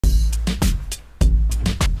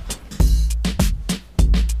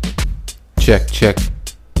check, check.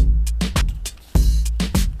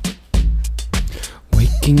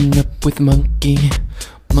 Waking up with Monkey,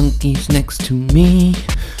 Monkey's next to me.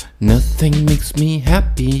 Nothing makes me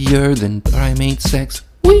happier than primate sex.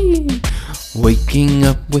 Whee! Waking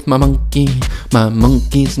up with my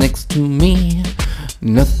Monkey's next to me.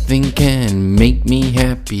 Nothing can make me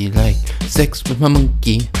happy like sex with my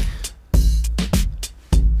monkey.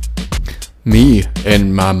 Me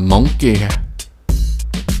and my monkey.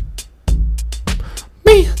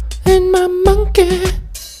 Me and my monkey.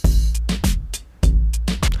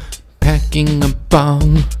 Packing a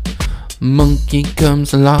bong, monkey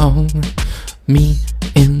comes along. Me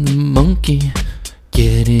and the monkey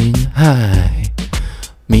getting high.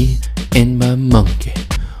 Me and my monkey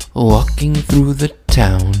walking through the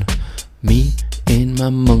town. Me and my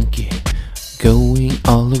monkey going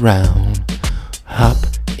all around. Hop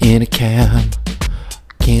in a cab,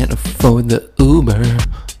 can't afford the Uber,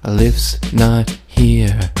 lift's not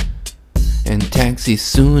here, and taxi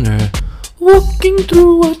sooner. Walking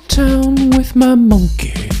through a town with my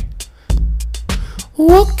monkey.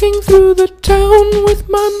 Walking through the town with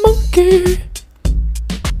my monkey.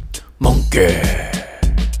 Monkey,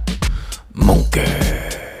 monkey,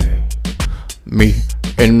 me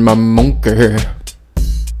and my monkey.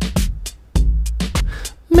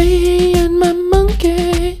 Me and my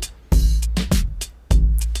monkey.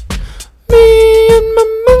 Me and my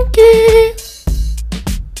monkey.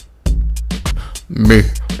 Me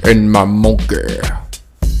and my monkey.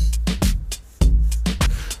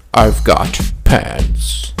 I've got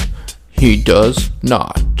pants, he does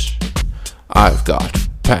not. I've got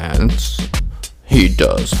pants, he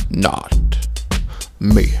does not.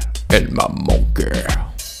 Me and my monkey.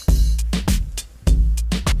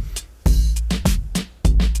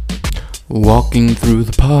 Walking through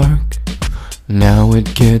the park, now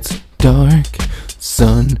it gets dark.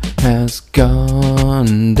 Sun has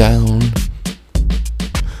gone down.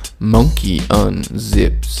 Monkey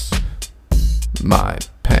unzips my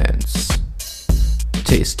pants.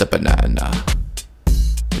 Taste a banana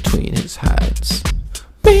between his hands.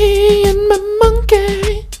 Me and my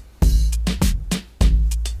monkey.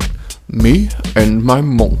 Me and my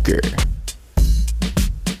monkey.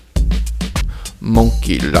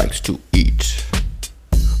 Monkey likes to eat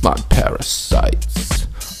my parasites.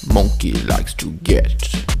 Monkey likes to get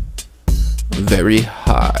very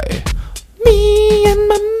high. Me and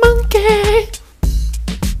my monkey.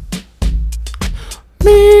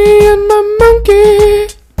 Me and my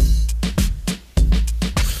monkey.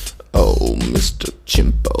 Oh, Mr.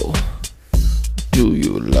 Chimpo, do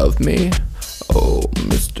you love me? Oh,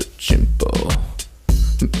 Mr. Chimpo,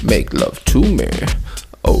 make love to me.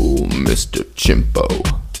 Oh, Mr. Chimpo,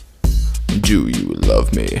 do you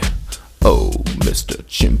love me? Oh, Mr.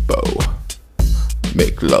 Chimpo,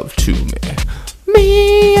 make love to me.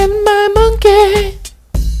 Me and my monkey.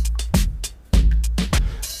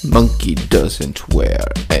 Monkey doesn't wear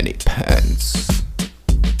any pants.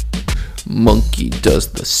 Monkey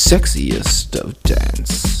does the sexiest of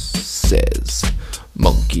dances.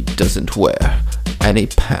 Monkey doesn't wear any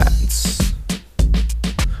pants,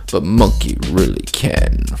 but monkey really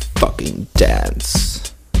can fucking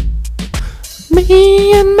dance.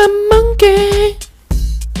 Me and my monkey.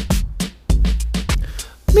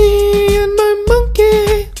 Me and my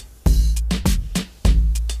monkey.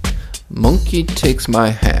 Monkey takes my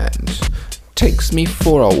hand, takes me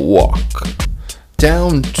for a walk,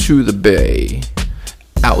 down to the bay,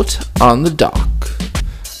 out on the dock.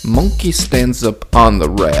 Monkey stands up on the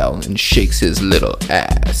rail and shakes his little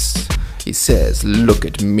ass. He says, look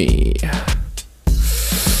at me.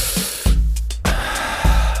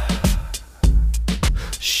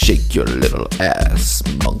 Shake your little ass,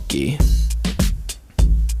 monkey.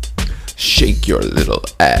 Shake your little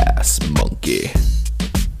ass, monkey.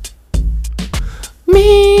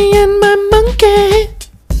 Me and my monkey.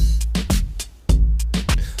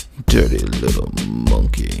 Dirty little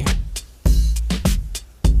monkey.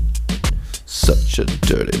 Such a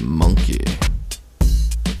dirty monkey.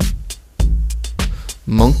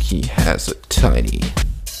 Monkey has a tiny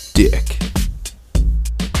dick.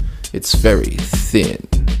 It's very thin.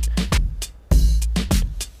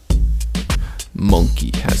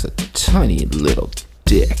 Monkey has a tiny little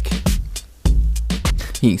dick.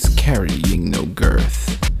 He's carrying no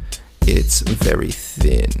girth. It's very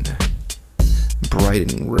thin,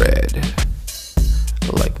 bright and red,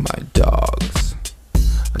 like my dog's.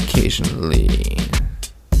 Occasionally,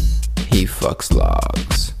 he fucks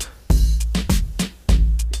logs.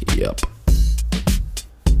 Yup.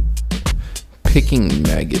 Picking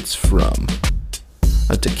maggots from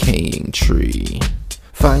a decaying tree,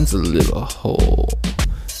 finds a little hole,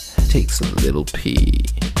 takes a little pee,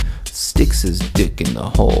 sticks his dick in the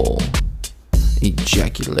hole,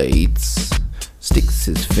 ejaculates, sticks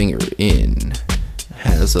his finger in,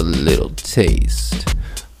 has a little taste.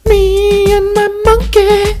 Me and my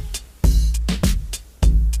monkey,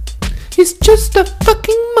 he's just a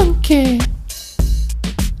fucking monkey.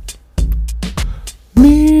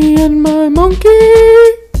 Me and my monkey,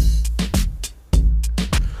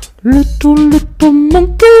 little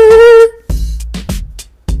monkey.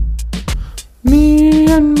 Me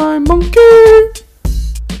and my monkey,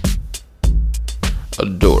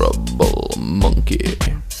 adorable monkey.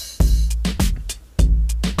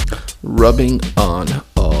 Rubbing on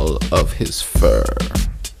all of his fur,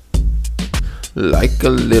 like a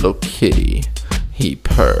little kitty, he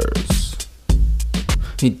purrs.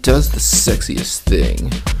 He does the sexiest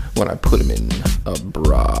thing when I put him in a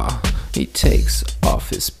bra. He takes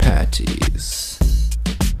off his panties.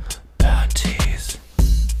 Panties.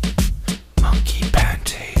 Monkey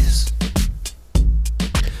panties.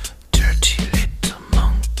 Dirty little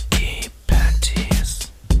monkey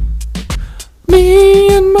panties. Me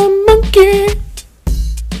and my monkey.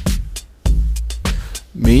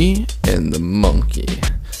 Me and the monkey,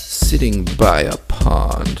 sitting by a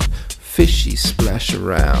pond. Fishy splash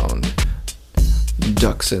around,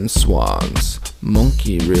 ducks and swans.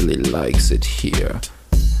 Monkey really likes it here.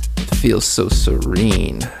 It feels so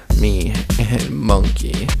serene. Me and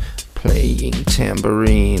monkey playing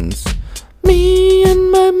tambourines. Me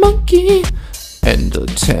and my monkey and a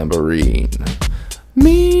tambourine.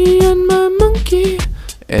 Me and my monkey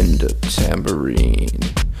and a tambourine.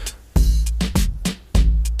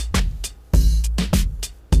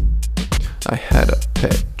 I had a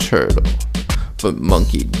pet turtle, but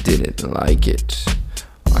monkey didn't like it.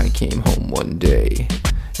 I came home one day,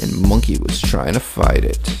 and monkey was trying to fight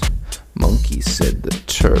it. Monkey said the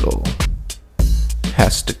turtle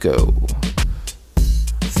has to go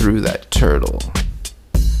through that turtle,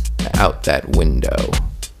 out that window.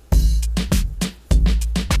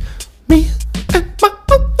 Me and my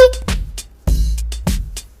monkey.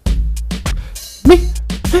 Me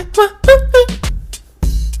and my monkey.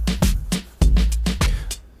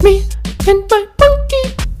 Me and my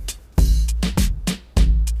monkey.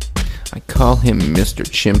 I call him Mr.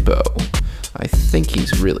 Chimpo. I think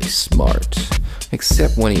he's really smart,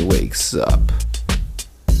 except when he wakes up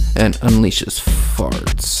and unleashes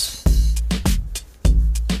farts.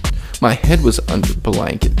 My head was under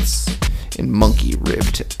blankets in monkey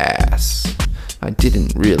ripped ass. I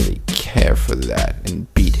didn't really care for that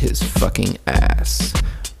and beat his fucking ass.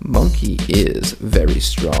 Monkey is very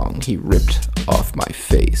strong. He ripped off my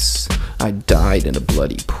face. I died in a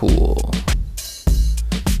bloody pool.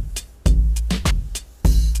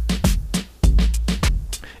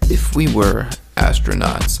 If we were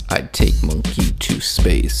astronauts, I'd take monkey to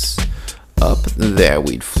space. Up there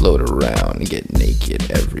we'd float around and get naked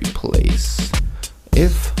every place.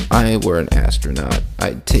 If I were an astronaut,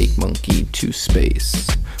 I'd take monkey to space.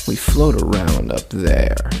 We float around up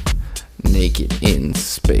there, naked in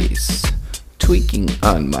space, tweaking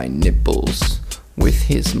on my nipples with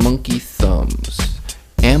his monkey thumbs.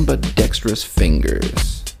 Ambidextrous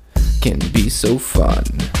fingers can be so fun.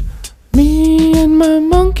 Me and my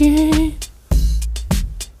monkey.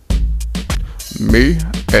 Me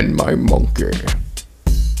and my monkey.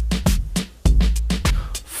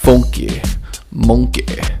 Funky, monkey,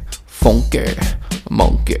 funky,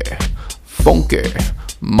 monkey, funky,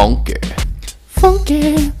 monkey,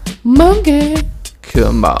 funky, monkey.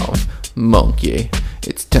 Come on, monkey,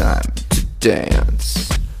 it's time to dance.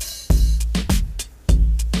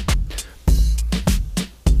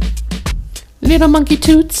 Little monkey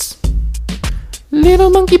toots, little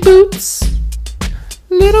monkey boots,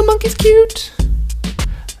 little monkey's cute.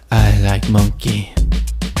 I like monkey,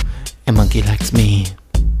 and monkey likes me.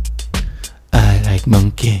 I like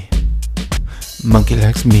monkey, monkey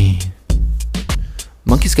likes me.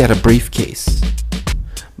 Monkey's got a briefcase,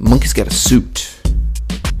 monkey's got a suit.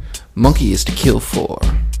 Monkey is to kill for,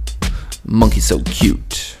 monkey's so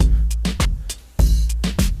cute.